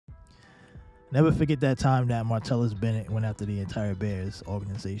Never forget that time that Martellus Bennett went after the entire Bears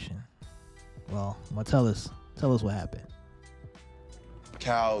organization. Well, Martellus, tell us what happened.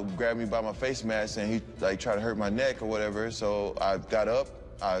 Cal grabbed me by my face mask and he like tried to hurt my neck or whatever. So I got up,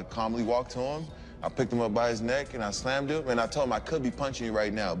 I calmly walked to him, I picked him up by his neck and I slammed him and I told him I could be punching you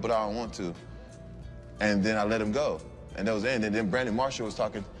right now, but I don't want to. And then I let him go. And that was it. And then Brandon Marshall was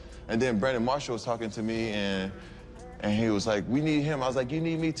talking to me and he was like, we need him. I was like, you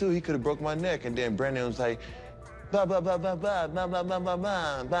need me too. He could have broke my neck. And then Brandon was like, blah, blah, blah, blah, blah, blah, blah, blah, blah,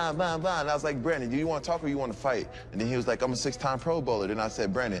 blah, blah, blah, blah. And I was like, Brandon, do you want to talk or you want to fight? And then he was like, I'm a 6-time Pro Bowler. Then I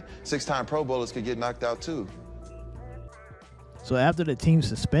said, Brandon, 6-time Pro Bowlers could get knocked out too. So after the team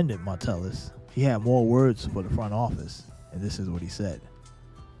suspended Martellus, he had more words for the front office. And this is what he said.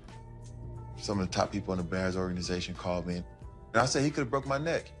 Some of the top people in the Bears organization called me. And I said, he could have broke my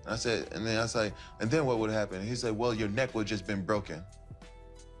neck. And then I said, and then what would happen? He said, well, your neck would have just been broken.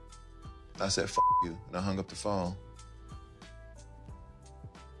 I said, F you, and I hung up the phone.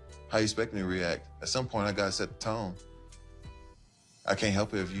 How you expect me to react? At some point, I gotta set the tone. I can't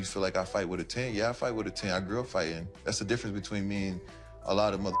help it if you feel like I fight with a 10. Yeah, I fight with a 10. I grew up fighting. That's the difference between me and a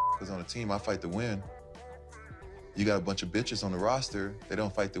lot of motherfuckers on the team. I fight to win. You got a bunch of bitches on the roster. They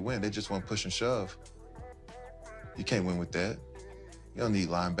don't fight to win. They just want to push and shove. You can't win with that. You don't need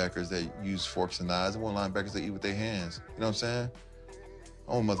linebackers that use forks and knives. I want linebackers that eat with their hands. You know what I'm saying?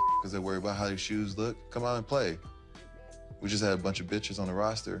 I want motherfuckers that worry about how their shoes look. Come out and play. We just had a bunch of bitches on the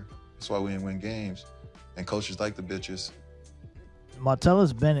roster. That's why we didn't win games. And coaches like the bitches.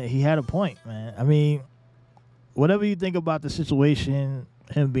 Martellus Bennett, he had a point, man. I mean, whatever you think about the situation,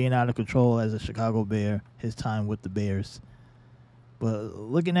 him being out of control as a Chicago Bear, his time with the Bears. But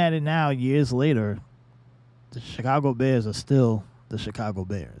looking at it now, years later, the Chicago Bears are still the Chicago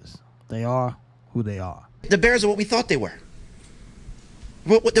Bears. They are who they are. The Bears are what we thought they were.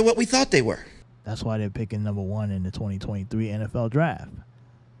 They're what we thought they were. That's why they're picking number 1 in the 2023 NFL Draft.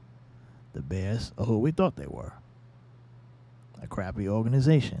 The Bears are who we thought they were. A crappy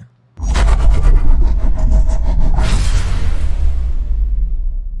organization.